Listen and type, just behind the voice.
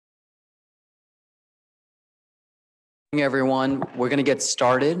Everyone, we're going to get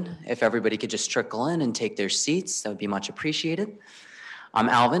started. If everybody could just trickle in and take their seats, that would be much appreciated. I'm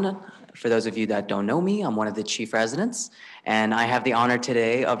Alvin. For those of you that don't know me, I'm one of the chief residents, and I have the honor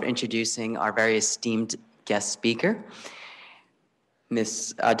today of introducing our very esteemed guest speaker,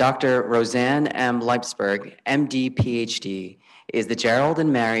 Miss Dr. Rosanne M. Leipzig, MD, PhD, is the Gerald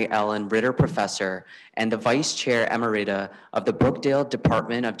and Mary Ellen Ritter Professor and the Vice Chair Emerita of the Brookdale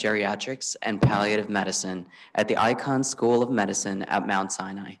Department of Geriatrics and Palliative Medicine at the Icahn School of Medicine at Mount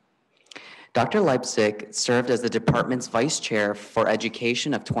Sinai. Dr. Leipzig served as the department's vice chair for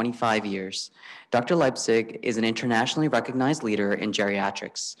education of 25 years. Dr. Leipzig is an internationally recognized leader in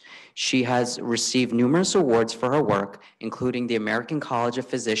geriatrics. She has received numerous awards for her work, including the American College of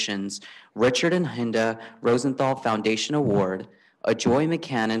Physicians Richard and Hinda Rosenthal Foundation Award, a Joy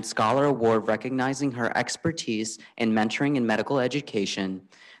McCannon Scholar Award recognizing her expertise in mentoring in medical education,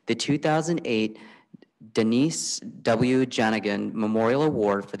 the 2008 Denise W. Janigan Memorial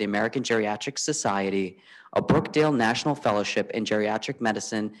Award for the American Geriatrics Society, a Brookdale National Fellowship in Geriatric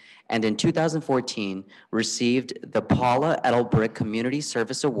Medicine, and in 2014 received the Paula Edelbrick Community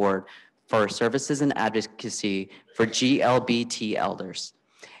Service Award for services and advocacy for GLBT elders.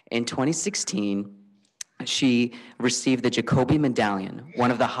 In 2016, she received the Jacobi Medallion,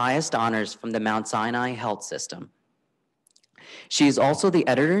 one of the highest honors from the Mount Sinai Health System. She is also the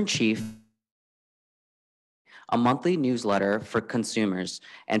editor-in-chief, a monthly newsletter for consumers,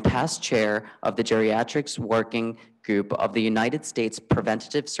 and past chair of the Geriatrics Working Group of the United States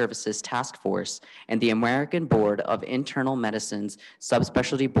Preventative Services Task Force and the American Board of Internal Medicine's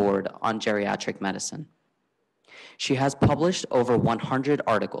Subspecialty Board on Geriatric Medicine. She has published over 100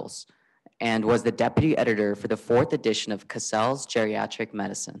 articles and was the deputy editor for the 4th edition of Cassell's Geriatric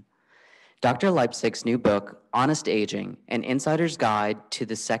Medicine. Dr. Leipzig's new book, Honest Aging, An Insider's Guide to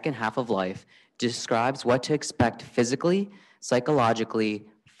the Second Half of Life, describes what to expect physically, psychologically,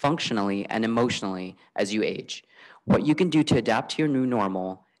 functionally, and emotionally as you age, what you can do to adapt to your new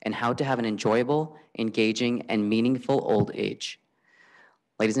normal, and how to have an enjoyable, engaging, and meaningful old age.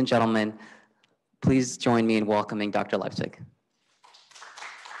 Ladies and gentlemen, please join me in welcoming Dr. Leipzig.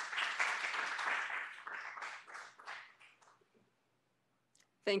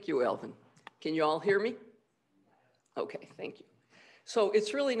 Thank you, Alvin. Can you all hear me? Okay, thank you. So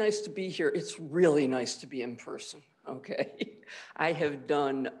it's really nice to be here. It's really nice to be in person, okay? I have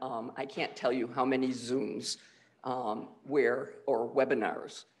done, I can't tell you how many Zooms or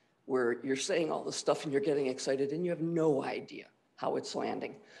webinars where you're saying all this stuff and you're getting excited and you have no idea how it's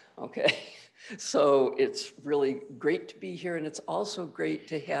landing, okay? So it's really great to be here, and it's also great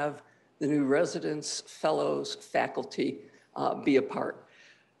to have the new residents, fellows, faculty be a part.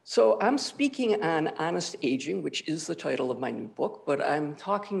 So I'm speaking on Honest Aging, which is the title of my new book, but I'm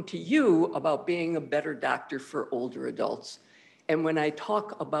talking to you about being a better doctor for older adults. And when I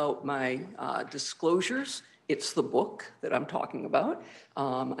talk about my disclosures, it's the book that I'm talking about.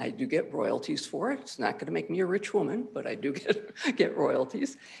 I do get royalties for it. It's not gonna make me a rich woman, but I do get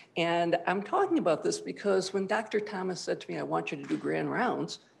royalties. And I'm talking about this because when Dr. Thomas said to me, I want you to do grand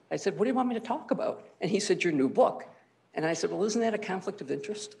rounds, I said, what do you want me to talk about? And he said, your new book. And I said, well, isn't that a conflict of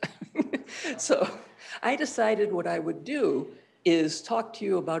interest? So I decided what I would do is talk to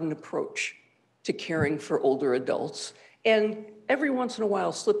you about an approach to caring for older adults, and every once in a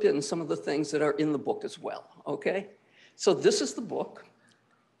while slip in some of the things that are in the book as well, okay? So this is the book.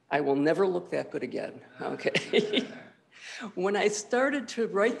 I will never look that good again, okay? When I started to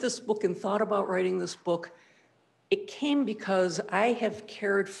write this book and thought about writing this book, it came because I have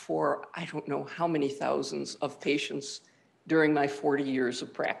cared for, I don't know how many thousands of patients during my 40 years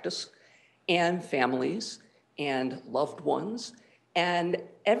of practice, and families and loved ones. And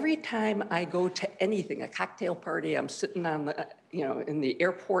every time I go to anything, a cocktail party, I'm sitting on the, in the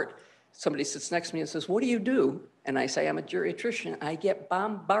airport, somebody sits next to me and says, what do you do? And I say, I'm a geriatrician. I get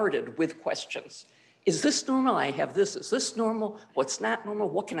bombarded with questions. Is this normal? I have this. Is this normal? What's not normal?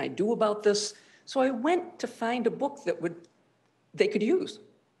 What can I do about this? So I went to find a book that they could use,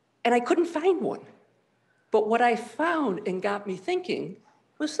 and I couldn't find one. But what I found and got me thinking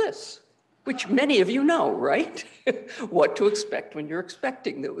was this, which many of you know, right? What to Expect When You're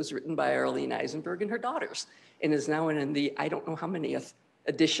Expecting, that was written by Arlene Eisenberg and her daughters, and is now in the I don't know how many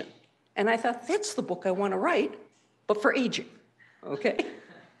edition. And I thought, that's the book I want to write, but for aging, okay?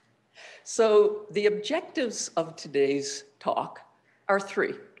 So the objectives of today's talk are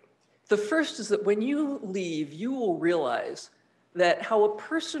 3. The first is that when you leave, you will realize that how a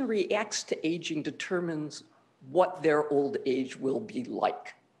person reacts to aging determines what their old age will be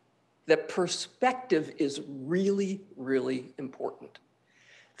like. That perspective is really, really important.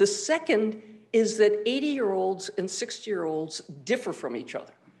 The second is that 80-year-olds and 60-year-olds differ from each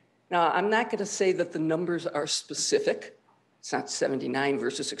other. Now, I'm not going to say that the numbers are specific. It's not 79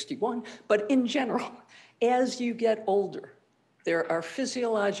 versus 61, but in general, as you get older, there are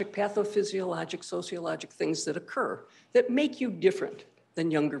physiologic, pathophysiologic, sociologic things that occur that make you different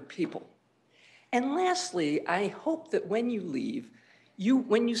than younger people. And lastly, I hope that when you leave,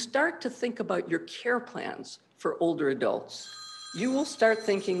 when you start to think about your care plans for older adults, you will start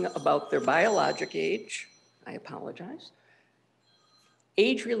thinking about their biologic age, I apologize,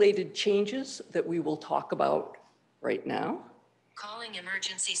 age-related changes that we will talk about right now. Calling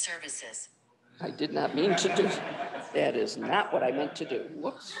emergency services. I did not mean to do, that is not what I meant to do.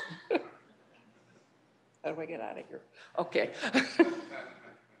 Whoops. How do I get out of here? Okay.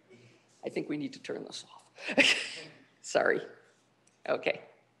 I think we need to turn this off. Sorry. Okay.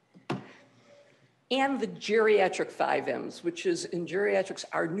 And the geriatric 5Ms, which is in geriatrics,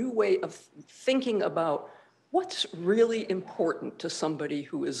 our new way of thinking about what's really important to somebody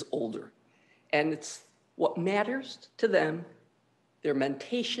who is older. And it's what matters to them, their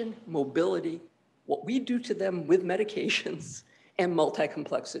mentation, mobility, what we do to them with medications, and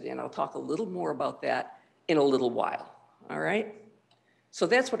multi-complexity. And I'll talk a little more about that in a little while, all right? So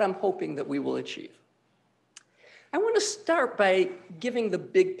that's what I'm hoping that we will achieve. I want to start by giving the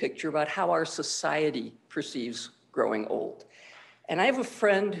big picture about how our society perceives growing old. And I have a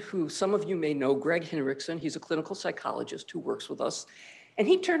friend who some of you may know, Greg Hinrichsen. He's a clinical psychologist who works with us. And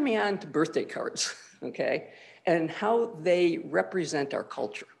he turned me on to birthday cards, okay, and how they represent our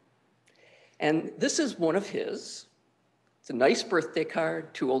culture. And this is one of his. It's a nice birthday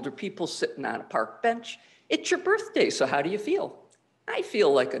card, two older people sitting on a park bench. It's your birthday, so how do you feel? I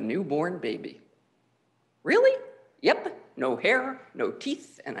feel like a newborn baby. Really? Yep, no hair, no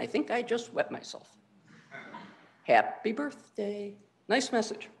teeth, and I think I just wet myself. Happy birthday. Nice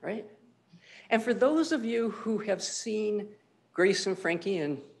message, right? And for those of you who have seen Grace and Frankie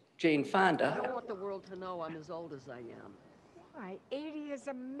and Jane Fonda. I don't want the world to know I'm as old as I am. Why, 80 is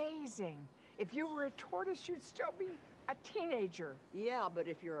amazing. If you were a tortoise, you'd still be a teenager. Yeah, but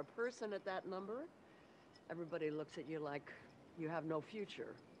if you're a person at that number, everybody looks at you like you have no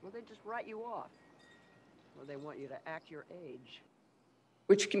future. Well, they just write you off. Or they want you to act your age.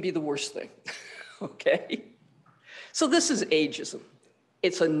 Which can be the worst thing, okay? So this is ageism.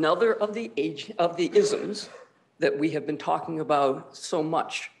 It's another of the isms that we have been talking about so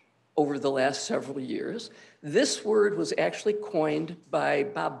much over the last several years. This word was actually coined by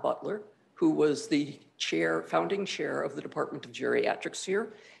Bob Butler, who was the founding chair of the Department of Geriatrics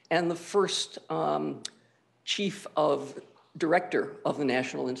here, and the first director of the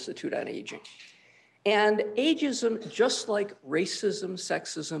National Institute on Aging. And ageism, just like racism,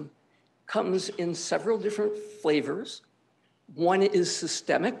 sexism, comes in several different flavors. One is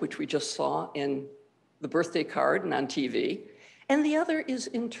systemic, which we just saw in the birthday card and on TV. And the other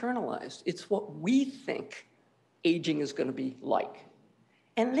is internalized. It's what we think aging is going to be like.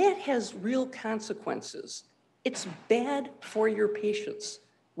 And that has real consequences. It's bad for your patients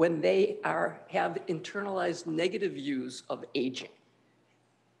when they have internalized negative views of aging,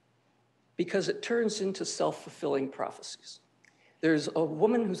 because it turns into self-fulfilling prophecies. There's a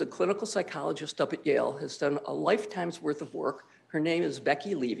woman who's a clinical psychologist up at Yale, has done a lifetime's worth of work. Her name is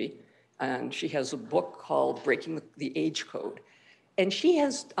Becky Levy, and she has a book called Breaking the Age Code. And she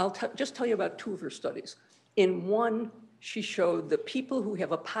has, just tell you about two of her studies. In one, she showed that people who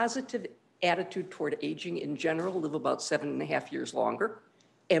have a positive attitude toward aging in general live about 7.5 years longer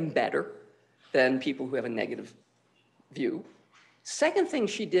and better than people who have a negative view. Second thing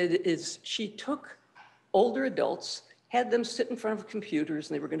she did is she took older adults, had them sit in front of computers,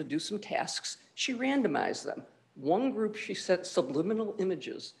 and they were going to do some tasks. She randomized them. One group, she sent subliminal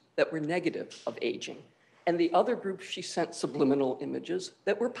images that were negative of aging, and the other group, she sent subliminal images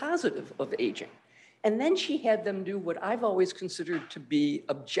that were positive of aging. And then she had them do what I've always considered to be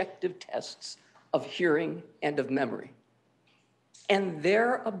objective tests of hearing and of memory. And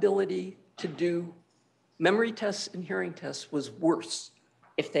their ability to do memory tests and hearing tests was worse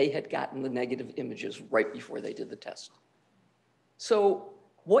if they had gotten the negative images right before they did the test. So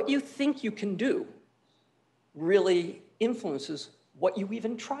what you think you can do really influences what you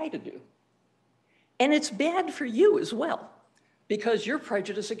even try to do. And it's bad for you as well, because you're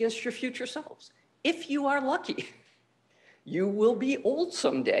prejudiced against your future selves. If you are lucky, you will be old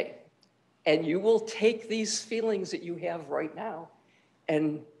someday, and you will take these feelings that you have right now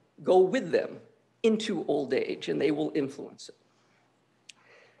and go with them into old age, and they will influence it.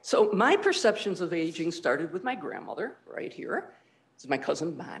 So my perceptions of aging started with my grandmother right here. This is my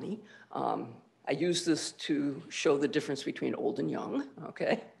cousin Bonnie. I use this to show the difference between old and young,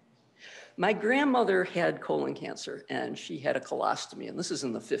 okay? My grandmother had colon cancer and she had a colostomy, and this is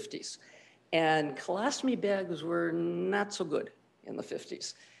in the 50s. And colostomy bags were not so good in the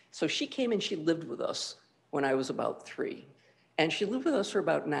 50s. So she came and she lived with us when I was about 3. And she lived with us for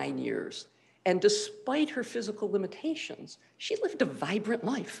about 9 years. And despite her physical limitations, she lived a vibrant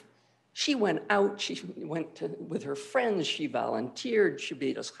life. She went out, she went with her friends, she volunteered, she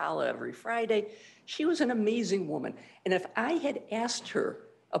made us challah every Friday. She was an amazing woman. And if I had asked her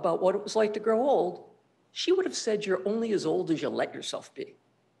about what it was like to grow old, she would have said, you're only as old as you let yourself be.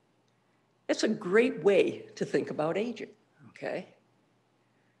 It's a great way to think about aging, okay?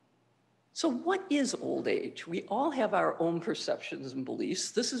 So what is old age? We all have our own perceptions and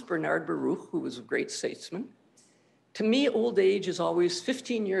beliefs. This is Bernard Baruch, who was a great statesman. To me, old age is always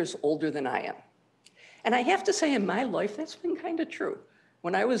 15 years older than I am. And I have to say, in my life, that's been kind of true.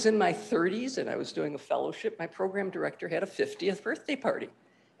 When I was in my 30s and I was doing a fellowship, my program director had a 50th birthday party.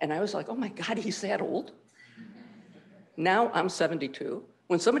 And I was like, oh my God, he's that old? Now I'm 72.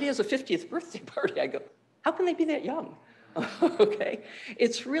 When somebody has a 50th birthday party, I go, how can they be that young? Okay,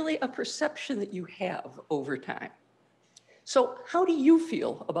 it's really a perception that you have over time. So how do you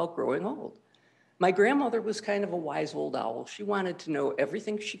feel about growing old? My grandmother was kind of a wise old owl. She wanted to know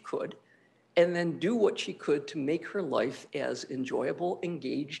everything she could and then do what she could to make her life as enjoyable,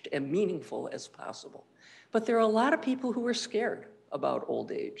 engaged, and meaningful as possible. But there are a lot of people who are scared about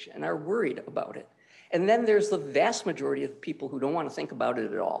old age and are worried about it. And then there's the vast majority of people who don't want to think about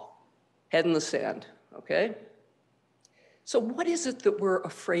it at all. Head in the sand, okay? So what is it that we're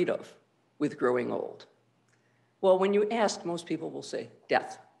afraid of with growing old? Well, when you ask, most people will say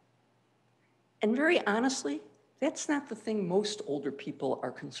death. And very honestly, that's not the thing most older people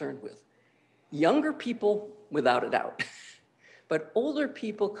are concerned with. Younger people, without a doubt. But older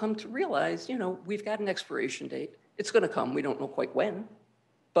people come to realize, you know, we've got an expiration date. It's going to come. We don't know quite when.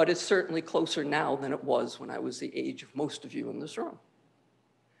 But it's certainly closer now than it was when I was the age of most of you in this room.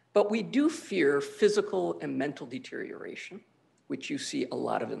 But we do fear physical and mental deterioration, which you see a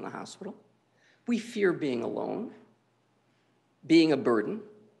lot of in the hospital. We fear being alone, being a burden,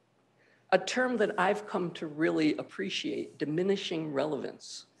 a term that I've come to really appreciate, diminishing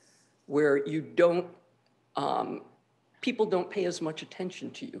relevance, where you don't, people don't pay as much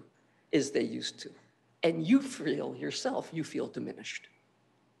attention to you as they used to. And you feel yourself, you feel diminished.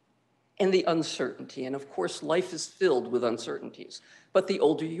 And the uncertainty, and of course, life is filled with uncertainties. But the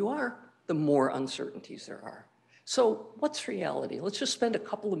older you are, the more uncertainties there are. So what's reality? Let's just spend a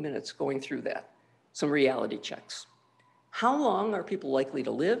couple of minutes going through that. Some reality checks. How long are people likely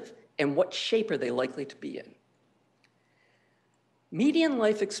to live, and what shape are they likely to be in? Median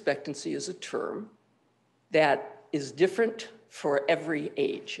life expectancy is a term that is different for every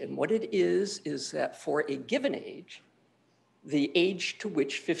age. And what it is that for a given age, the age to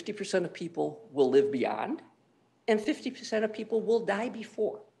which 50% of people will live beyond, and 50% of people will die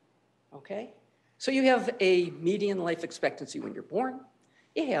before, okay? So you have a median life expectancy when you're born,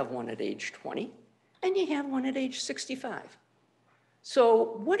 you have one at age 20, and you have one at age 65.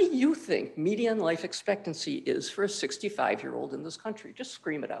 So what do you think median life expectancy is for a 65-year-old in this country? Just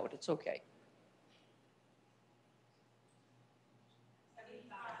scream it out, it's okay.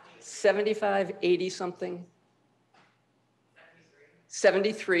 75, 80 something?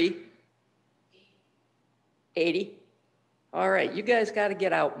 73? 80? All right, you guys got to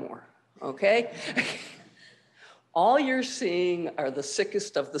get out more, okay? All you're seeing are the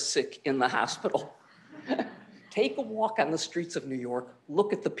sickest of the sick in the hospital. Take a walk on the streets of New York,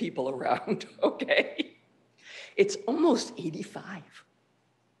 look at the people around, okay? It's almost 85.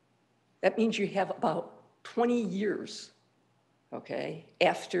 That means you have about 20 years, okay,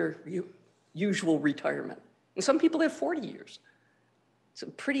 after usual retirement. And some people have 40 years. It's a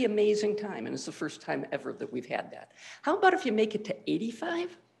pretty amazing time, and it's the first time ever that we've had that. How about if you make it to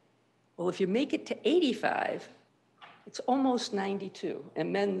 85? Well, if you make it to 85, it's almost 92.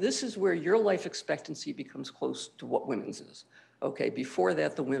 And men, this is where your life expectancy becomes close to what women's is. Okay, before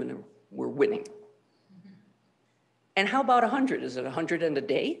that, the women were winning. And how about 100? Is it 100 and a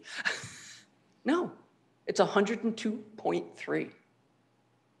day? No, it's 102.3.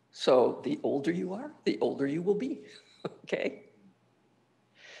 So the older you are, the older you will be, okay?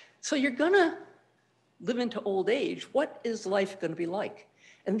 So you're gonna live into old age. What is life gonna be like?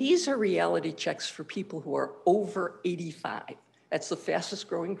 And these are reality checks for people who are over 85. That's the fastest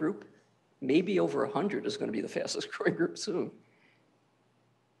growing group. Maybe over 100 is gonna be the fastest growing group soon.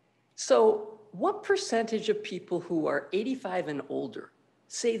 So what percentage of people who are 85 and older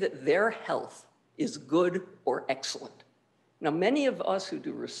say that their health is good or excellent? Now, many of us who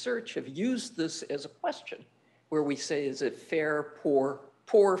do research have used this as a question where we say, is it fair, poor,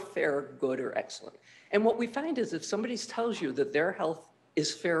 poor, fair, good, or excellent. And what we find is if somebody tells you that their health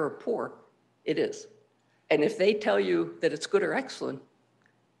is fair or poor, it is. And if they tell you that it's good or excellent,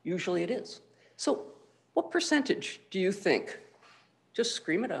 usually it is. So what percentage do you think, just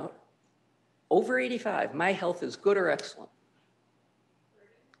scream it out, over 85, my health is good or excellent?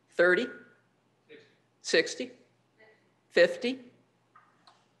 30? 60? 50?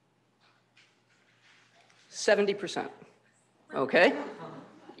 70%, okay?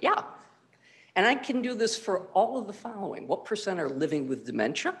 Yeah. And I can do this for all of the following. What percent are living with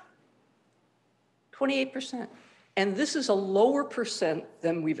dementia? 28%. And this is a lower percent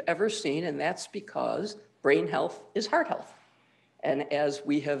than we've ever seen, and that's because brain health is heart health. And as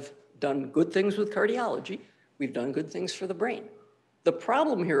we have done good things with cardiology, we've done good things for the brain. The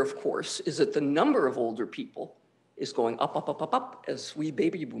problem here, of course, is that the number of older people is going up, up, up, up, up as we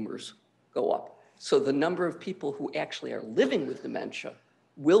baby boomers go up. So the number of people who actually are living with dementia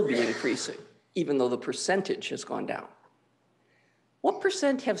will be increasing, even though the percentage has gone down. What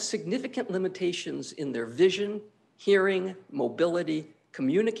percent have significant limitations in their vision, hearing, mobility,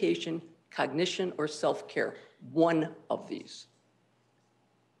 communication, cognition, or self-care? One of these.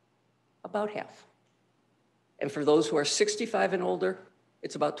 About half. And for those who are 65 and older,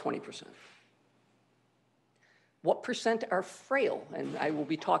 it's about 20%. What percent are frail? And I will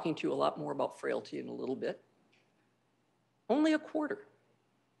be talking to you a lot more about frailty in a little bit. Only a quarter,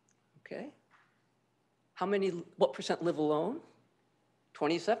 okay? What percent live alone?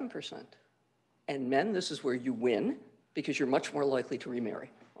 27%. And men, this is where you win because you're much more likely to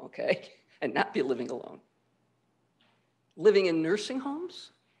remarry, okay? And not be living alone. Living in nursing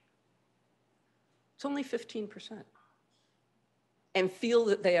homes? It's only 15%. And feel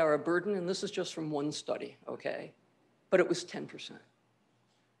that they are a burden, and this is just from one study, okay? But it was 10%.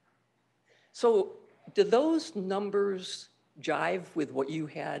 So do those numbers jive with what you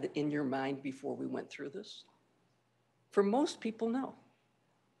had in your mind before we went through this? For most people, no.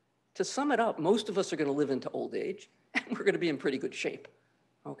 To sum it up, most of us are gonna live into old age, and we're gonna be in pretty good shape,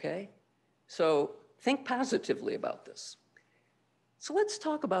 okay? So think positively about this. So let's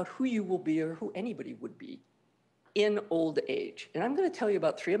talk about who you will be or who anybody would be in old age. And I'm gonna tell you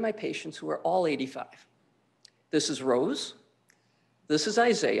about 3 of my patients who are all 85. This is Rose, this is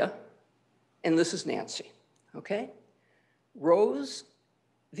Isaiah, and this is Nancy, okay? Rose,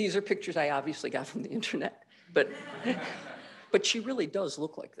 these are pictures I obviously got from the internet, but she really does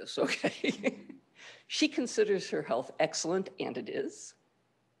look like this, okay? She considers her health excellent, and it is.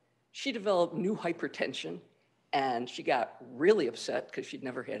 She developed new hypertension, and she got really upset because she'd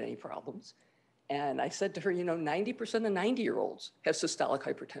never had any problems. And I said to her, you know, 90% of 90-year-olds have systolic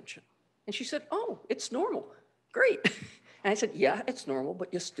hypertension. And she said, oh, it's normal. Great. And I said, yeah, it's normal,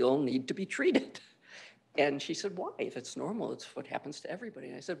 but you still need to be treated. And she said, why? If it's normal, it's what happens to everybody.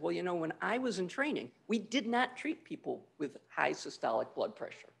 And I said, well, you know, when I was in training, we did not treat people with high systolic blood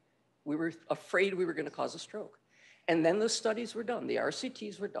pressure. We were afraid we were going to cause a stroke. And then the studies were done, the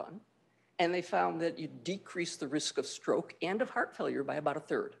RCTs were done, and they found that you decrease the risk of stroke and of heart failure by about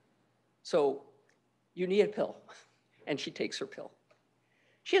 1/3. So you need a pill, and she takes her pill.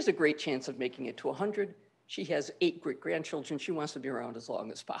 She has a great chance of making it to 100. She has 8 great-grandchildren. She wants to be around as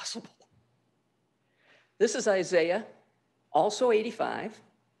long as possible. This is Isaiah, also 85,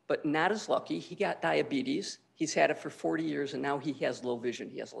 but not as lucky. He got diabetes. He's had it for 40 years, and now he has low vision.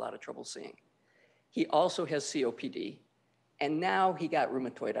 He has a lot of trouble seeing. He also has COPD, and now he got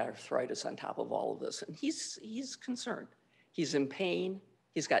rheumatoid arthritis on top of all of this, and he's concerned. He's in pain.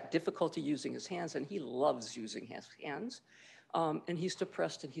 He's got difficulty using his hands, and he loves using his hands. And he's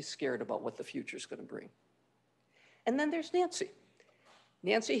depressed, and he's scared about what the future's going to bring. And then there's Nancy.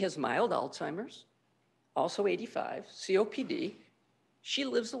 Nancy has mild Alzheimer's, also 85, COPD. She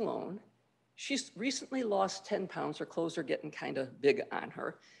lives alone. She's recently lost 10 pounds. Her clothes are getting kind of big on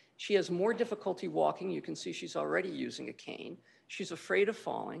her. She has more difficulty walking. You can see she's already using a cane. She's afraid of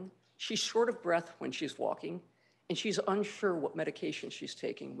falling. She's short of breath when she's walking, and she's unsure what medication she's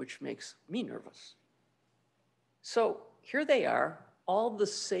taking, which makes me nervous. So here they are, all the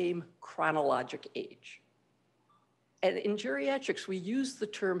same chronologic age. And in geriatrics, we use the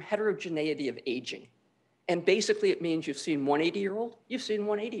term heterogeneity of aging. And basically it means you've seen one 80-year-old, you've seen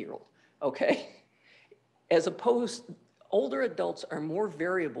one 80-year-old, okay? As opposed, older adults are more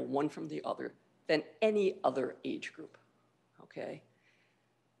variable one from the other than any other age group, okay?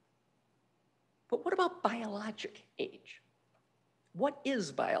 But what about biologic age? What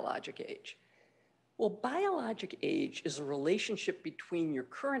is biologic age? Well, biologic age is a relationship between your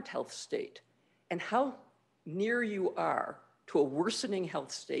current health state and how near you are to a worsening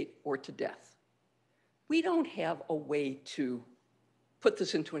health state or to death. We don't have a way to put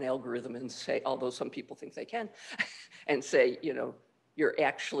this into an algorithm and say, although some people think they can, and say, you know, you're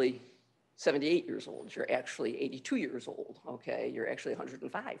actually 78 years old, you're actually 82 years old, okay, you're actually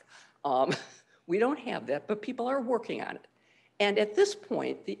 105. We don't have that, but people are working on it. And at this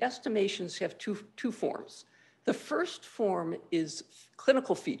point, the estimations have two forms. The first form is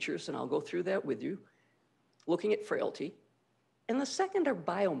clinical features, and I'll go through that with you, looking at frailty. And the second are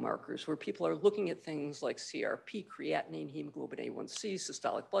biomarkers, where people are looking at things like CRP, creatinine, hemoglobin A1C,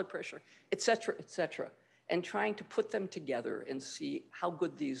 systolic blood pressure, et cetera, and trying to put them together and see how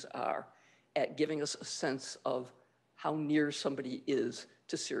good these are at giving us a sense of how near somebody is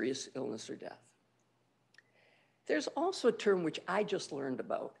to serious illness or death. There's also a term which I just learned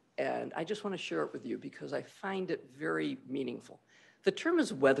about, and I just want to share it with you because I find it very meaningful. The term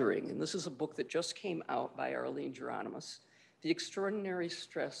is weathering, and this is a book that just came out by Arlene Geronimus, The Extraordinary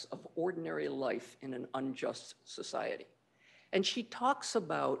Stress of Ordinary Life in an Unjust Society. And she talks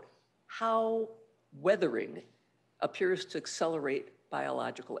about how weathering appears to accelerate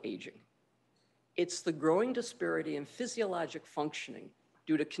biological aging. It's the growing disparity in physiologic functioning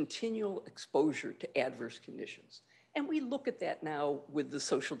due to continual exposure to adverse conditions. And we look at that now with the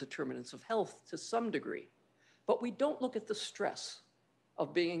social determinants of health to some degree, but we don't look at the stress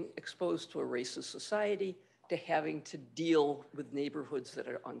of being exposed to a racist society, to having to deal with neighborhoods that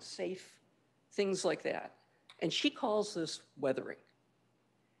are unsafe, things like that. And she calls this weathering.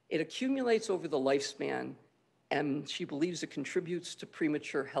 It accumulates over the lifespan, and she believes it contributes to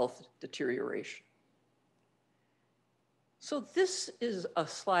premature health deterioration. So this is a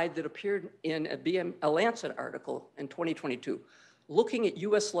slide that appeared in a Lancet article in 2022, looking at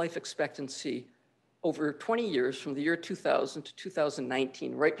US life expectancy over 20 years from the year 2000 to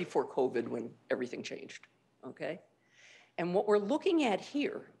 2019, right before COVID when everything changed, okay? And what we're looking at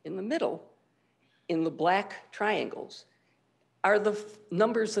here in the middle, in the black triangles, are the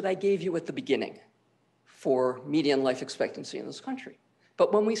numbers that I gave you at the beginning for median life expectancy in this country.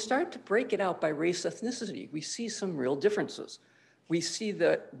 But when we start to break it out by race, ethnicity, we see some real differences. We see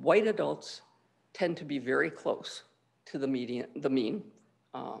that white adults tend to be very close to the mean.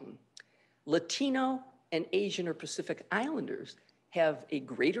 Latino and Asian or Pacific Islanders have a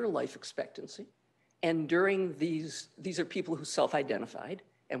greater life expectancy. And during these are people who self-identified,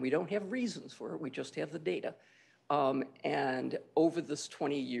 and we don't have reasons for it, we just have the data. And over this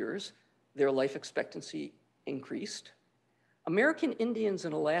 20 years, their life expectancy increased. American Indians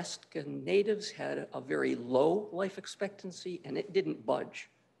and Alaskan Natives had a very low life expectancy, and it didn't budge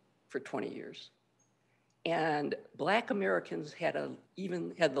for 20 years. And Black Americans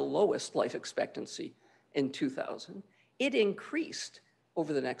even had the lowest life expectancy in 2000. It increased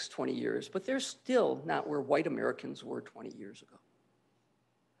over the next 20 years, but they're still not where white Americans were 20 years ago.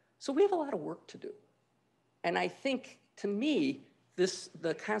 So we have a lot of work to do. And I think, to me,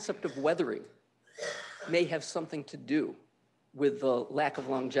 the concept of weathering may have something to do with the lack of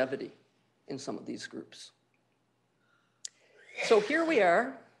longevity in some of these groups. So here we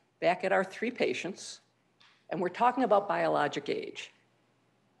are, back at our 3 patients, and we're talking about biologic age.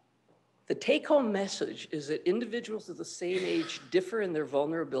 The take-home message is that individuals of the same age differ in their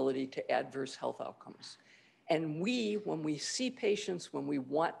vulnerability to adverse health outcomes. And when we see patients, when we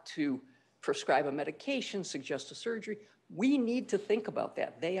want to prescribe a medication, suggest a surgery, we need to think about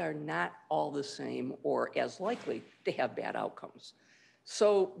that. They are not all the same or as likely to have bad outcomes.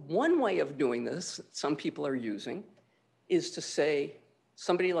 So one way of doing this, some people are using, is to say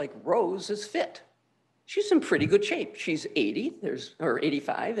somebody like Rose is fit. She's in pretty good shape. She's 80, or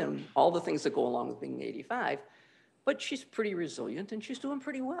 85, and all the things that go along with being 85, but she's pretty resilient and she's doing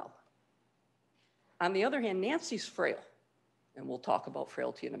pretty well. On the other hand, Nancy's frail, and we'll talk about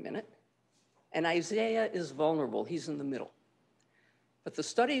frailty in a minute. And Isaiah is vulnerable, he's in the middle. But the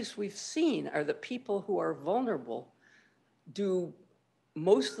studies we've seen are that people who are vulnerable do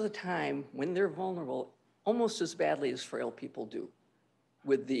most of the time, when they're vulnerable, almost as badly as frail people do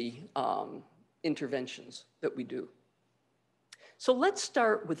with the interventions that we do. So let's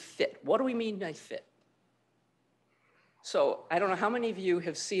start with fit. What do we mean by fit? So I don't know how many of you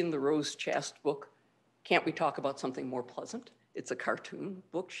have seen the Rose Chast book, Can't We Talk About Something More Pleasant? It's a cartoon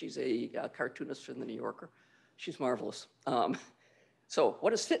book. She's a cartoonist from the New Yorker. She's marvelous. So what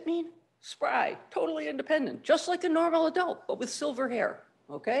does fit mean? Spry, totally independent, just like a normal adult, but with silver hair,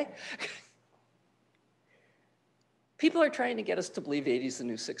 okay? People are trying to get us to believe 80 is the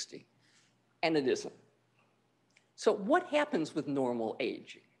new 60, and it isn't. So what happens with normal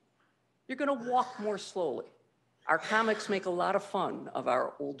aging? You're gonna walk more slowly. Our comics make a lot of fun of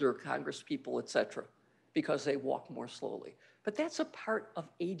our older Congress people, et cetera, because they walk more slowly. But that's a part of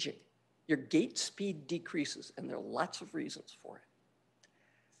aging. Your gait speed decreases, and there are lots of reasons for it.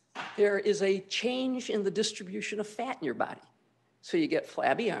 there is a change in the distribution of fat in your body. So you get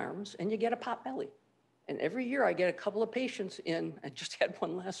flabby arms and you get a pot belly. And every year I get a couple of patients in, I just had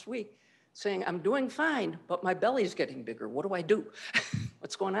one last week, saying, I'm doing fine, but my belly's getting bigger. What do I do?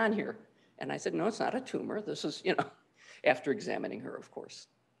 What's going on here? And I said, no, it's not a tumor. This is, after examining her, of course.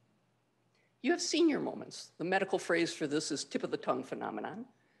 You have senior moments. The medical phrase for this is tip of the tongue phenomenon,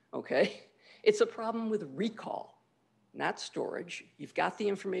 okay? It's a problem with recall, not storage. You've got the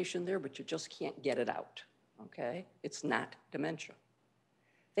information there, but you just can't get it out, okay? It's not dementia.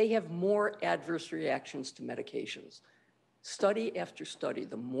 They have more adverse reactions to medications. Study after study,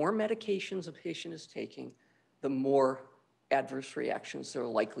 the more medications a patient is taking, the more adverse reactions they're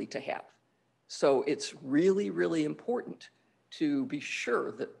likely to have. So it's really, really important to be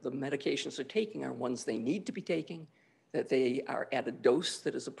sure that the medications they're taking are ones they need to be taking, that they are at a dose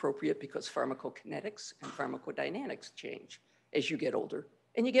that is appropriate, because pharmacokinetics and pharmacodynamics change as you get older,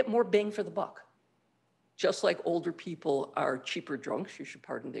 and you get more bang for the buck. Just like older people are cheaper drunks, you should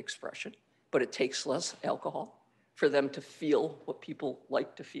pardon the expression, but it takes less alcohol for them to feel what people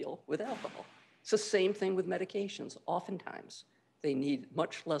like to feel with alcohol. It's the same thing with medications. Oftentimes, they need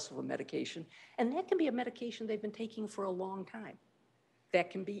much less of a medication, and that can be a medication they've been taking for a long time. That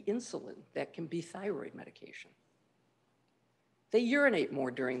can be insulin, that can be thyroid medication. They urinate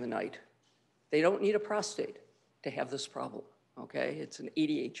more during the night. They don't need a prostate to have this problem, okay? It's an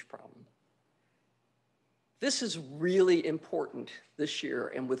ADH problem. This is really important this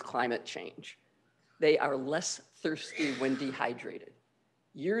year and with climate change. They are less thirsty when dehydrated.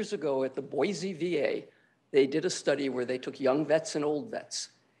 Years ago at the Boise VA, they did a study where they took young vets and old vets,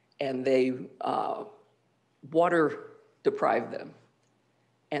 and they water deprived them.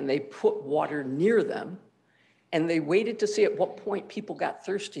 And they put water near them, and they waited to see at what point people got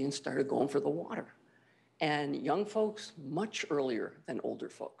thirsty and started going for the water. And young folks, much earlier than older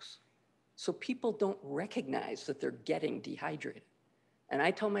folks. So people don't recognize that they're getting dehydrated. And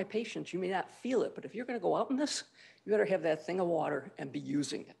I tell my patients, you may not feel it, but if you're gonna go out in this, you better have that thing of water and be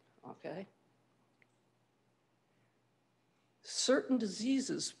using it, okay? Certain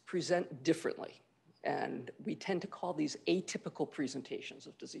diseases present differently, and we tend to call these atypical presentations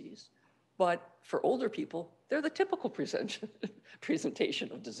of disease. But for older people, they're the typical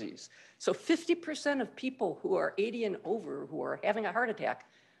presentation of disease. So 50% of people who are 80 and over who are having a heart attack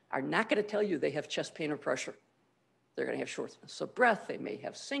are not gonna tell you they have chest pain or pressure. They're gonna have shortness of breath, they may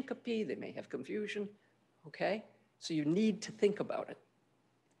have syncope, they may have confusion, okay? So you need to think about it.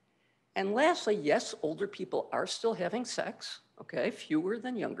 And lastly, yes, older people are still having sex, okay? Fewer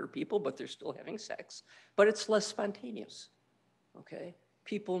than younger people, but they're still having sex, but it's less spontaneous, okay?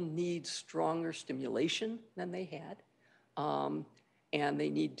 People need stronger stimulation than they had, and they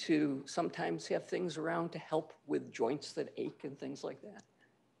need to sometimes have things around to help with joints that ache and things like that.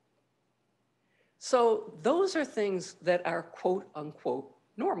 So those are things that are quote unquote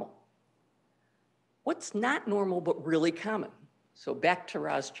normal. What's not normal but really common? So back to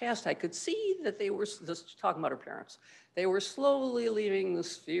Roz Chast, I could see that they were, just talking about her parents, they were slowly leaving the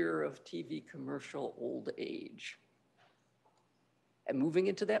sphere of TV commercial old age and moving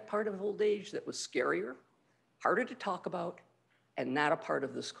into that part of old age that was scarier, harder to talk about, and not a part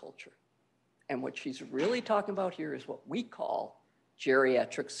of this culture. And what she's really talking about here is what we call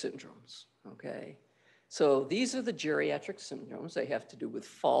geriatric syndromes, okay? So these are the geriatric syndromes. They have to do with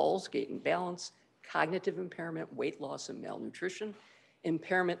falls, gait and balance, cognitive impairment, weight loss and malnutrition,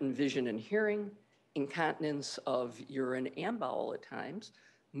 impairment in vision and hearing, incontinence of urine and bowel at times,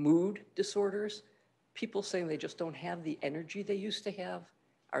 mood disorders, people saying they just don't have the energy they used to have,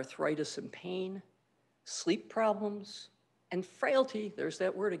 arthritis and pain, sleep problems, and frailty. There's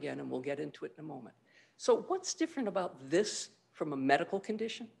that word again, and we'll get into it in a moment. So what's different about this from a medical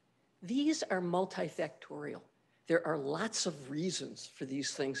condition? These are multifactorial. There are lots of reasons for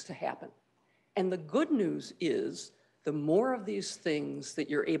these things to happen. And the good news is the more of these things that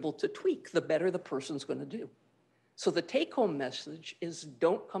you're able to tweak, the better the person's gonna do. So the take-home message is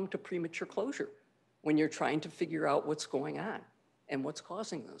don't come to premature closure when you're trying to figure out what's going on and what's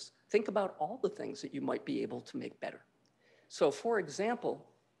causing this. Think about all the things that you might be able to make better. So for example,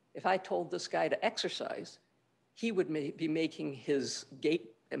 if I told this guy to exercise, he would be making his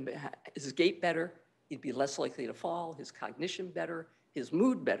gait better, he'd be less likely to fall, his cognition better, his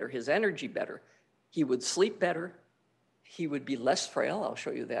mood better, his energy better. He would sleep better, he would be less frail, I'll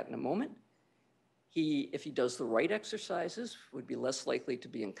show you that in a moment. If he does the right exercises, would be less likely to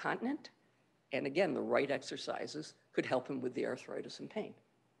be incontinent. And again, the right exercises could help him with the arthritis and pain.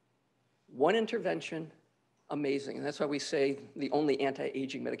 One intervention, amazing. And that's why we say the only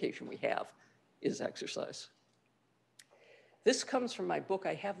anti-aging medication we have is exercise. This comes from my book.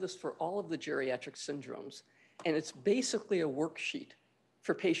 I have this for all of the geriatric syndromes, and it's basically a worksheet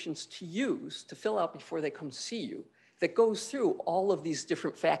for patients to use, to fill out before they come see you, that goes through all of these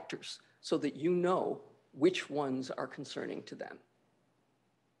different factors so that you know which ones are concerning to them.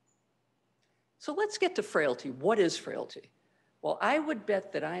 So let's get to frailty. What is frailty? Well, I would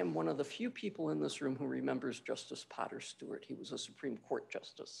bet that I am one of the few people in this room who remembers Justice Potter Stewart. He was a Supreme Court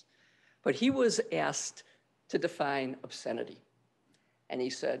justice. But he was asked to define obscenity. And he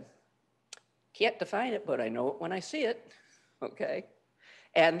said, can't define it, but I know it when I see it, okay?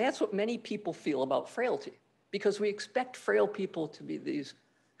 And that's what many people feel about frailty, because we expect frail people to be these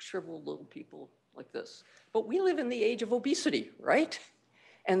shriveled little people like this. But we live in the age of obesity, right?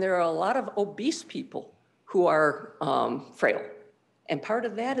 And there are a lot of obese people who are frail. And part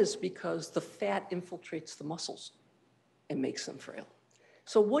of that is because the fat infiltrates the muscles and makes them frail.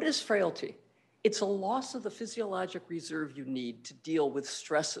 So what is frailty? It's a loss of the physiologic reserve you need to deal with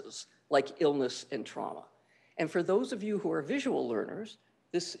stresses like illness and trauma. And for those of you who are visual learners,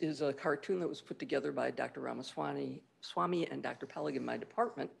 this is a cartoon that was put together by Dr. Ramaswamy and Dr. Palliative in my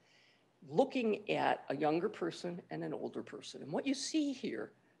department, looking at a younger person and an older person. And what you see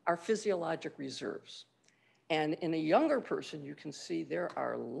here are physiologic reserves. And in a younger person, you can see there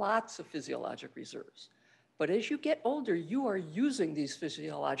are lots of physiologic reserves. But as you get older, you are using these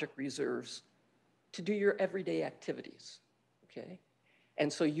physiologic reserves to do your everyday activities, okay?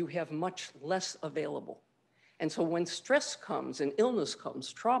 And so you have much less available. And so when stress comes and illness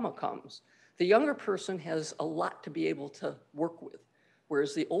comes, trauma comes, the younger person has a lot to be able to work with,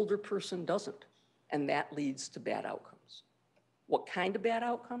 whereas the older person doesn't. And that leads to bad outcomes. What kind of bad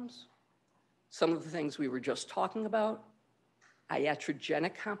outcomes? Some of the things we were just talking about.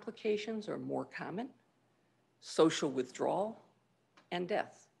 Iatrogenic complications are more common, social withdrawal, and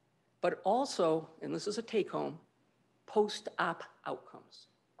death. But also, and this is a take-home, post-op outcomes.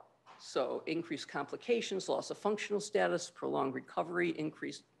 So increased complications, loss of functional status, prolonged recovery,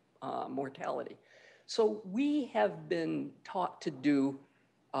 increased mortality. So we have been taught to do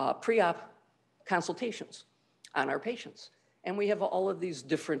pre-op consultations on our patients. And we have all of these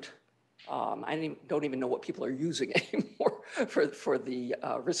different, I don't even know what people are using anymore for the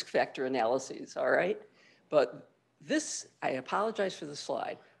risk factor analyses, all right? But this, I apologize for the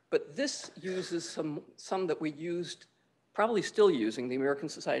slide, but this uses some that we used, probably still using, the American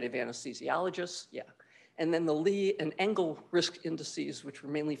Society of Anesthesiologists, yeah. And then the Lee and Engel risk indices, which were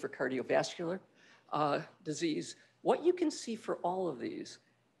mainly for cardiovascular disease. What you can see for all of these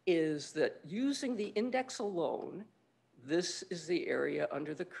is that using the index alone, this is the area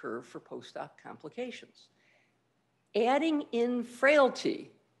under the curve for post-op complications. Adding in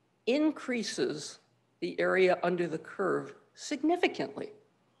frailty increases the area under the curve significantly.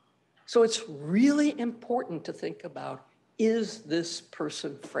 So it's really important to think about, is this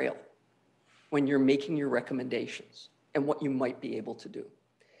person frail when you're making your recommendations and what you might be able to do?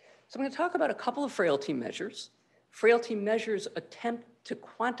 So I'm going to talk about a couple of frailty measures. Frailty measures attempt to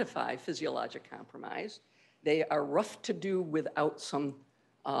quantify physiologic compromise. They are rough to do without some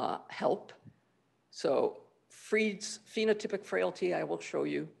help. So Freed's phenotypic frailty, I will show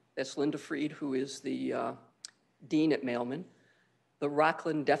you. That's Linda Freed, who is the dean at Mailman. The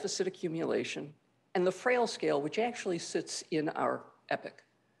Rockland deficit accumulation, and the frail scale, which actually sits in our EPIC.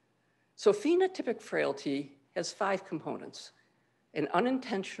 So phenotypic frailty has 5 components: an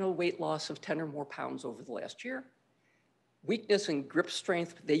unintentional weight loss of 10 or more pounds over the last year, weakness and grip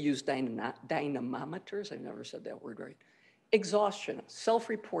strength, they use dynamometers, I've never said that word right, exhaustion,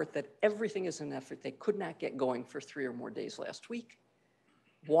 self-report that everything is an effort, they could not get going for 3 or more days last week,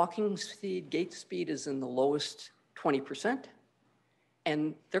 walking speed, gait speed is in the lowest 20%,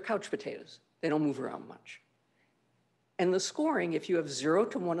 and they're couch potatoes. They don't move around much. And the scoring, if you have 0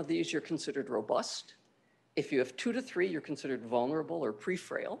 to 1 of these, you're considered robust. If you have 2 to 3, you're considered vulnerable or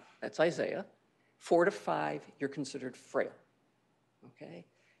pre-frail. That's Isaiah. 4 to 5, you're considered frail, okay?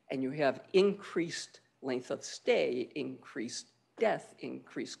 And you have increased length of stay, increased death,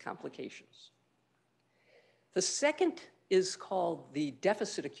 increased complications. The second is called the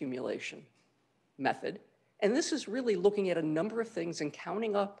deficit accumulation method. And this is really looking at a number of things and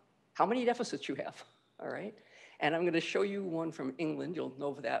counting up how many deficits you have, all right? And I'm going to show you one from England. You'll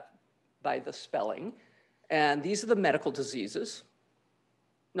know that by the spelling. And these are the medical diseases.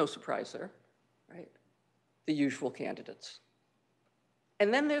 No surprise there, right? The usual candidates.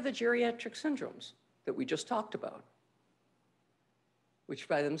 And then there are the geriatric syndromes that we just talked about, which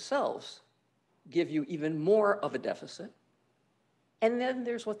by themselves give you even more of a deficit. And then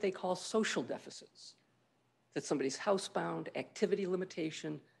there's what they call social deficits. That somebody's housebound, activity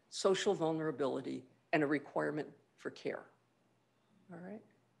limitation, social vulnerability, and a requirement for care. all right?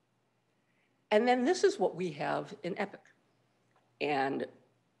 And then this is what we have in EPIC. And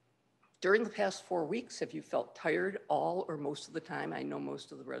during the past 4 weeks, have you felt tired all or most of the time? I know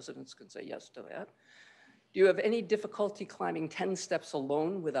most of the residents can say yes to that. Do you have any difficulty climbing 10 steps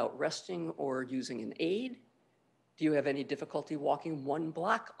alone without resting or using an aid? Do you have any difficulty walking 1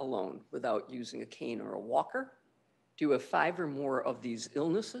 block alone without using a cane or a walker? Do you have 5 or more of these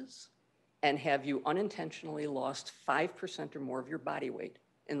illnesses? And have you unintentionally lost 5% or more of your body weight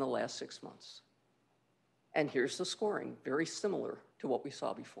in the last 6 months? And here's the scoring, very similar to what we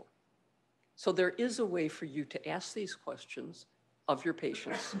saw before. So there is a way for you to ask these questions of your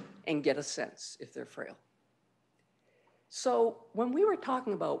patients and get a sense if they're frail. So when we were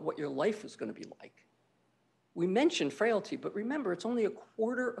talking about what your life was going to be like, we mentioned frailty, but remember, it's only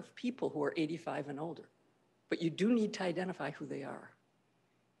 1/4 of people who are 85 and older. But you do need to identify who they are.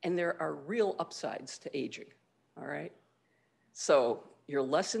 And there are real upsides to aging, all right? So you're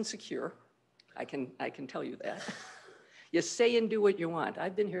less insecure, I can tell you that. You say and do what you want.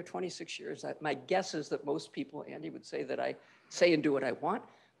 I've been here 26 years. My guess is that most people, Andy, would say that I say and do what I want,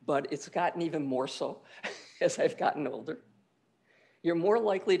 but it's gotten even more so as I've gotten older. You're more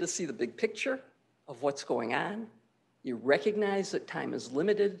likely to see the big picture of what's going on. You recognize that time is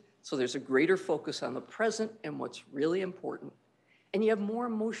limited, so there's a greater focus on the present and what's really important. And you have more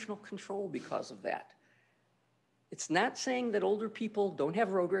emotional control because of that. It's not saying that older people don't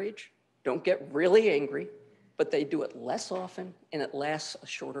have road rage, don't get really angry, but they do it less often and it lasts a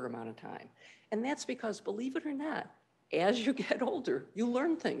shorter amount of time. And that's because, believe it or not, as you get older, you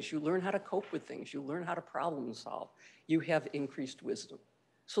learn things. You learn how to cope with things. You learn how to problem solve. You have increased wisdom.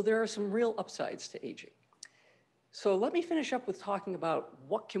 So there are some real upsides to aging. So let me finish up with talking about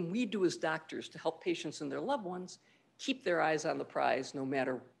what can we do as doctors to help patients and their loved ones keep their eyes on the prize no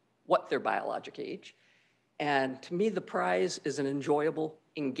matter what their biologic age. And to me, the prize is an enjoyable,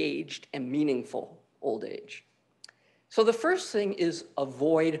 engaged, and meaningful old age. So the first thing is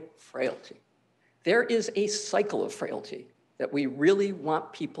avoid frailty. There is a cycle of frailty that we really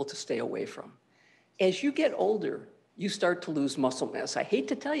want people to stay away from. As you get older, you start to lose muscle mass. I hate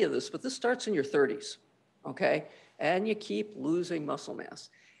to tell you this, but this starts in your 30s, okay? And you keep losing muscle mass.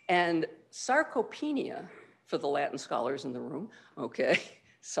 And sarcopenia, for the Latin scholars in the room, okay?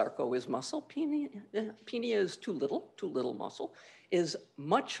 Sarco is muscle, penia is too little muscle, is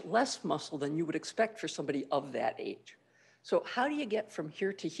much less muscle than you would expect for somebody of that age. So how do you get from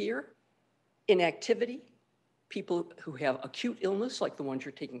here to here? Inactivity, people who have acute illness, like the ones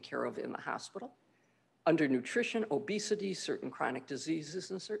you're taking care of in the hospital, undernutrition, obesity, certain chronic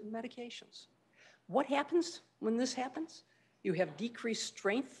diseases, and certain medications. What happens when this happens? You have decreased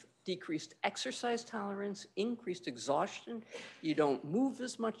strength, decreased exercise tolerance, increased exhaustion. You don't move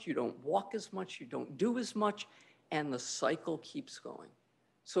as much, you don't walk as much, you don't do as much, and the cycle keeps going.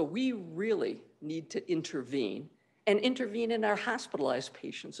 So we really need to intervene and intervene in our hospitalized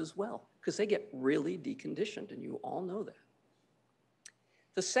patients as well, because they get really deconditioned, and you all know that.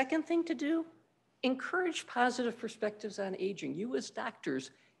 The second thing to do, encourage positive perspectives on aging. You as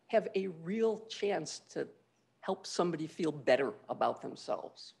doctors have a real chance to help somebody feel better about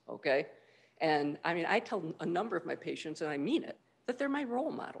themselves, okay? And I mean, I tell a number of my patients, and I mean it, that they're my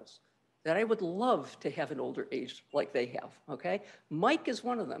role models, that I would love to have an older age like they have, okay? Mike is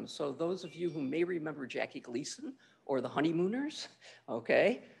one of them. So those of you who may remember Jackie Gleason or the Honeymooners,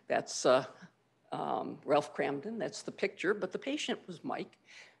 okay? That's Ralph Cramden, that's the picture, but the patient was Mike.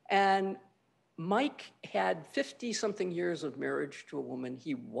 And Mike had 50-something years of marriage to a woman.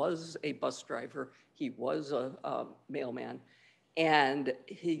 He was a bus driver. He was a mailman. And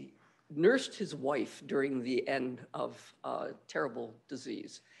he nursed his wife during the end of a terrible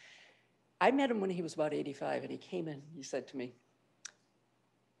disease. I met him when he was about 85, and he came in, he said to me,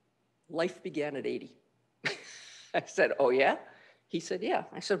 "Life began at 80. I said, "Oh yeah?" He said, "Yeah."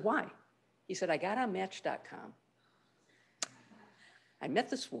 I said, "Why?" He said, "I got on Match.com. I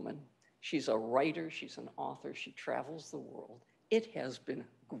met this woman. She's a writer, she's an author, she travels the world. It has been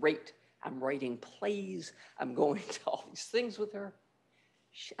great. I'm writing plays, I'm going to all these things with her."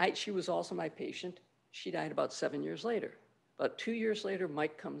 She was also my patient. She died about 7 years later. About 2 years later,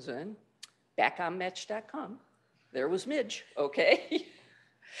 Mike comes in, back on Match.com. There was Midge, okay?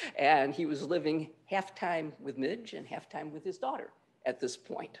 And he was living half-time with Midge and half-time with his daughter at this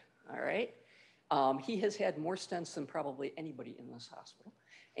point, all right? He has had more stents than probably anybody in this hospital.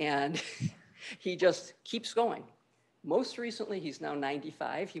 And he just keeps going. Most recently, he's now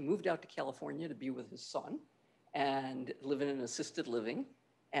 95. He moved out to California to be with his son and live in an assisted living.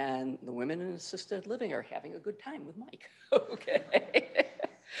 And the women in assisted living are having a good time with Mike, okay?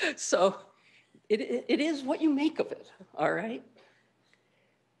 So it is what you make of it, all right?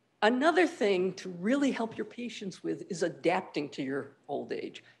 Another thing to really help your patients with is adapting to your old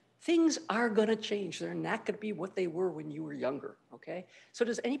age. Things are gonna change. They're not gonna be what they were when you were younger, okay? So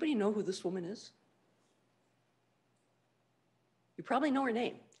does anybody know who this woman is? You probably know her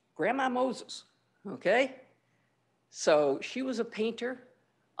name, Grandma Moses, okay? So she was a painter.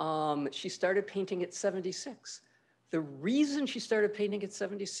 She started painting at 76. The reason she started painting at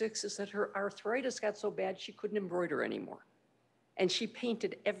 76 is that her arthritis got so bad she couldn't embroider anymore. And she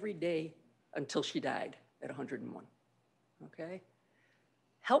painted every day until she died at 101, okay?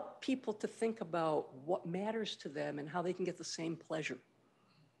 Help people to think about what matters to them and how they can get the same pleasure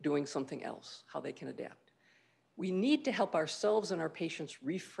doing something else, how they can adapt. We need to help ourselves and our patients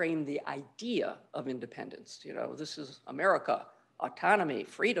reframe the idea of independence. You know, this is America, autonomy,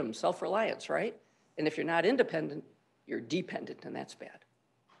 freedom, self-reliance, right? And if you're not independent, you're dependent, and that's bad.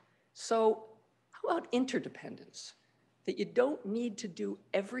 So how about interdependence? That you don't need to do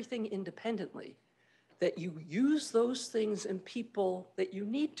everything independently, that you use those things and people that you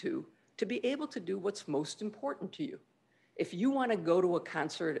need to be able to do what's most important to you. If you want to go to a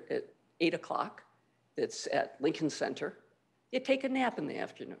concert at 8 o'clock that's at Lincoln Center, you take a nap in the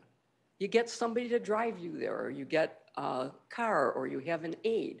afternoon. You get somebody to drive you there, or you get a car, or you have an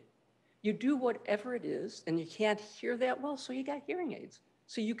aide. You do whatever it is, and you can't hear that well, so you got hearing aids,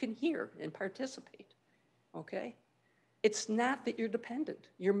 so you can hear and participate, okay? It's not that you're dependent.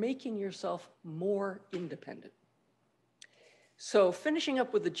 You're making yourself more independent. So finishing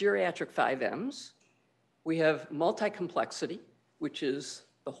up with the geriatric 5 M's, we have multi-complexity, which is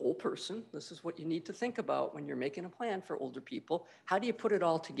the whole person. This is what you need to think about when you're making a plan for older people. How do you put it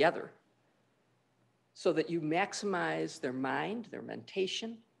all together so that you maximize their mind, their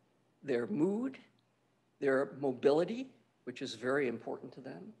mentation, their mood, their mobility, which is very important to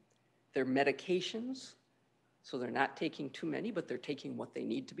them, their medications, so they're not taking too many, but they're taking what they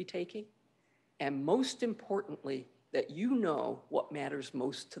need to be taking. And most importantly, that you know what matters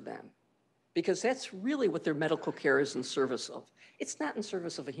most to them, because that's really what their medical care is in service of. It's not in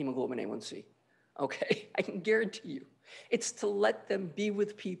service of a hemoglobin A1C, okay? I can guarantee you. It's to let them be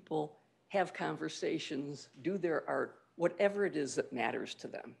with people, have conversations, do their art, whatever it is that matters to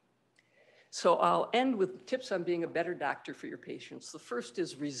them. So I'll end with tips on being a better doctor for your patients. The first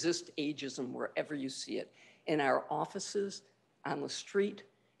is resist ageism wherever you see it. In our offices, on the street,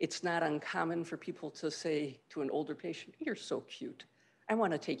 it's not uncommon for people to say to an older patient, "You're so cute. I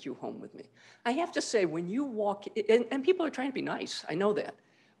want to take you home with me." I have to say, when you walk, and people are trying to be nice, I know that.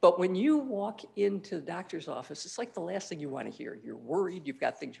 But when you walk into the doctor's office, it's like the last thing you want to hear. You're worried, you've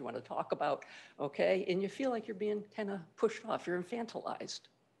got things you want to talk about, okay? And you feel like you're being kind of pushed off, you're infantilized.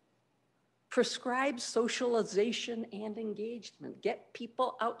 Prescribe socialization and engagement. Get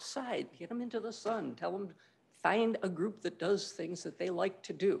people outside, get them into the sun, tell them, find a group that does things that they like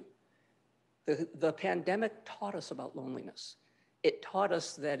to do. The pandemic taught us about loneliness. It taught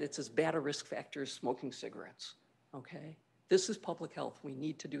us that it's as bad a risk factor as smoking cigarettes, okay? This is public health, we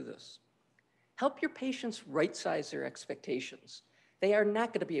need to do this. Help your patients right-size their expectations. They are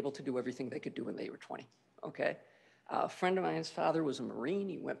not gonna be able to do everything they could do when they were 20, okay? A friend of mine's father was a Marine.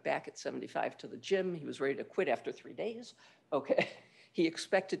 He went back at 75 to the gym. He was ready to quit after 3 days, okay? He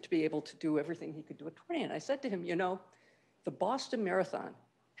expected to be able to do everything he could do at 20. And I said to him, you know, the Boston Marathon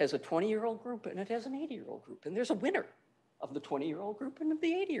has a 20-year-old group and it has an 80-year-old group. And there's a winner of the 20-year-old group and of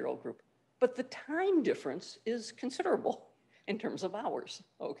the 80-year-old group. But the time difference is considerable in terms of hours,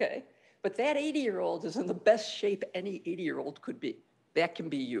 okay? But that 80-year-old is in the best shape any 80-year-old could be. That can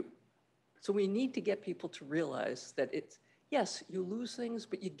be you. So we need to get people to realize that it's, yes, you lose things,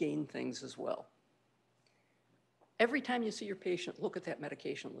 but you gain things as well. Every time you see your patient, look at that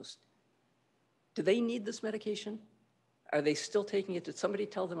medication list. Do they need this medication? Are they still taking it? Did somebody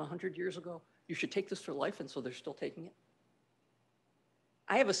tell them 100 years ago, you should take this for life, and so they're still taking it?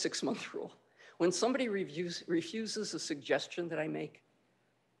 I have a 6-month rule. When somebody refuses a suggestion that I make,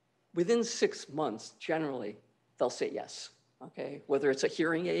 within 6 months, generally, they'll say yes, okay? Whether it's a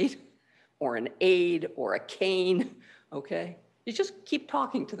hearing aid, or an aid, or a cane, okay? You just keep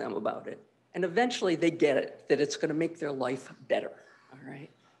talking to them about it. And eventually they get it, that it's gonna make their life better, all right?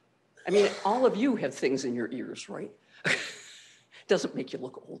 I mean, all of you have things in your ears, right? Doesn't make you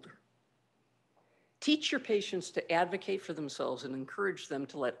look older. Teach your patients to advocate for themselves and encourage them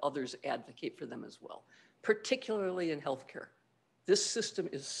to let others advocate for them as well, particularly in healthcare. This system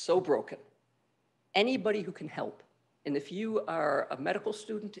is so broken. Anybody who can help, and if you are a medical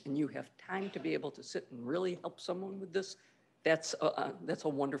student and you have time to be able to sit and really help someone with this, that's a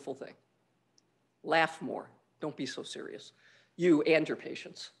wonderful thing. Laugh more, don't be so serious. You and your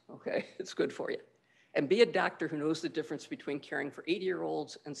patients, okay? It's good for you. and be a doctor who knows the difference between caring for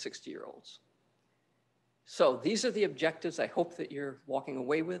 80-year-olds and 60-year-olds. So these are the objectives I hope that you're walking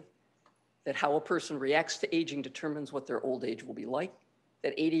away with, that how a person reacts to aging determines what their old age will be like,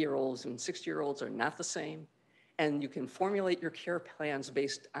 that 80-year-olds and 60-year-olds are not the same, and you can formulate your care plans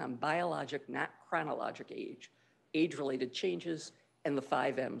based on biologic, not chronologic age-related changes, and the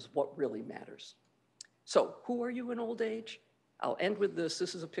 5 M's, what really matters. So who are you in old age? I'll end with this.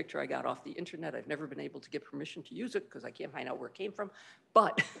 This is a picture I got off the internet. I've never been able to get permission to use it because I can't find out where it came from,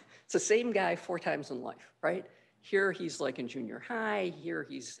 but it's the same guy 4 times in life, right? Here he's like in junior high, here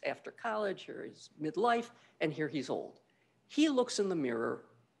he's after college, here he's midlife, and here he's old. He looks in the mirror,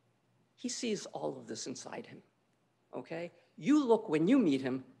 he sees all of this inside him, okay? You look when you meet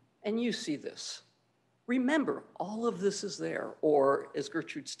him and you see this. Remember, all of this is there, or as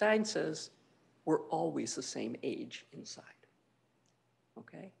Gertrude Stein says, we're always the same age inside.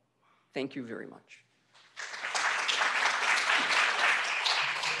 Okay? Thank you very much.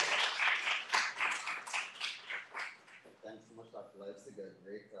 Thanks so much, Dr. Leipzig. A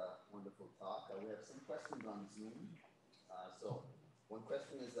great, wonderful talk. We have some questions on Zoom. So one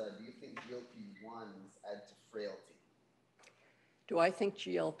question is, do you think GLP-1s add to frailty? Do I think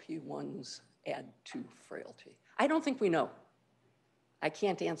GLP-1s add to frailty? I don't think we know. I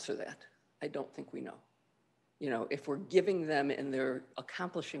can't answer that. I don't think we know. You know, if we're giving them and they're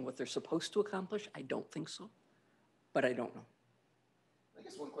accomplishing what they're supposed to accomplish, I don't think so, but I don't know. I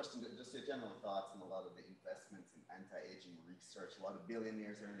guess one question, just your general thoughts on a lot of the investments in anti-aging research. A lot of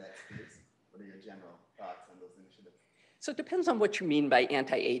billionaires are in that space. What are your general thoughts on those initiatives? So it depends on what you mean by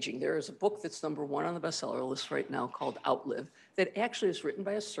anti-aging. There is a book that's #1 on the bestseller list right now called Outlive that actually is written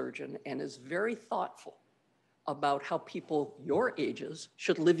by a surgeon and is very thoughtful about how people your ages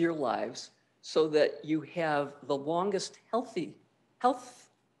should live your lives so that you have the longest healthy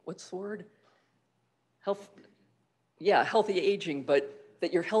aging, but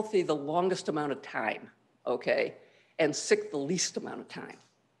that you're healthy the longest amount of time, okay? And sick the least amount of time.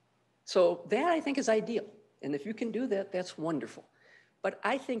 So that I think is ideal. And if you can do that, that's wonderful. But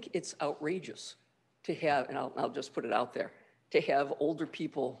I think it's outrageous to have, and I'll just put it out there, to have older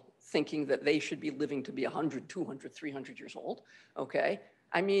people thinking that they should be living to be 100, 200, 300 years old, okay?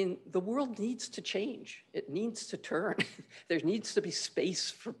 I mean, the world needs to change. It needs to turn. There needs to be space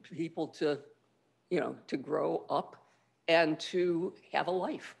for people to, you know, to grow up and to have a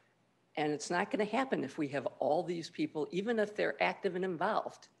life. And it's not gonna happen if we have all these people, even if they're active and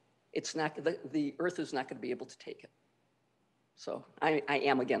involved, it's not, the earth is not gonna be able to take it. So I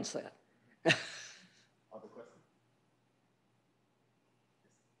am against that. Other questions?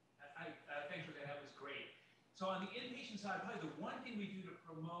 Thanks for that, that was great. So on the inpatient side, probably the one thing we do to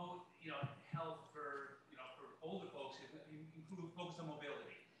promote, health for, for older folks is include focus on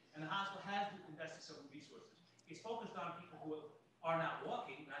mobility. And the hospital has invested some resources. It's focused on people who are not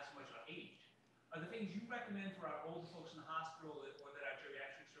walking, not so much on age. Are there things you recommend for our older folks in the hospital or that our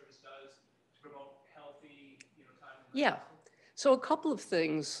geriatric service does to promote healthy, time in the Yeah. hospital? So a couple of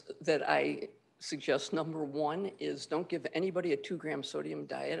things that I suggest. #1 is don't give anybody a 2-gram sodium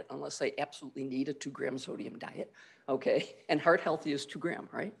diet unless they absolutely need a 2-gram sodium diet, okay? And heart healthy is 2 gram,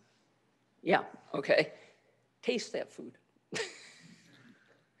 right? Yeah, okay. Taste that food.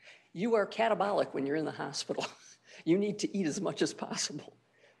 You are catabolic when you're in the hospital. You need to eat as much as possible.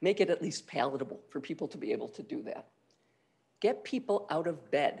 Make it at least palatable for people to be able to do that. Get people out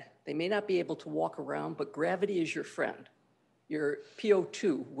of bed. They may not be able to walk around, but gravity is your friend. Your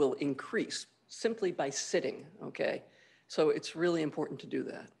PO2 will increase simply by sitting, okay? So it's really important to do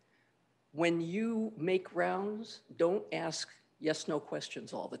that. When you make rounds, don't ask yes/no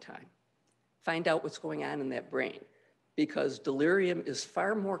questions all the time. Find out what's going on in that brain, because delirium is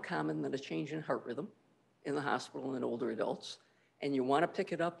far more common than a change in heart rhythm in the hospital in older adults. And you want to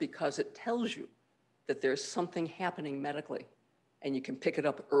pick it up because it tells you that there's something happening medically and you can pick it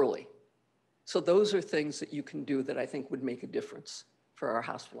up early. So those are things that you can do that I think would make a difference for our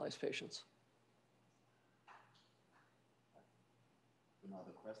hospitalized patients. No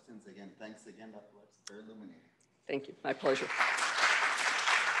other questions? Again, thanks again, Dr. Leipzig. Very illuminating. Thank you. My pleasure.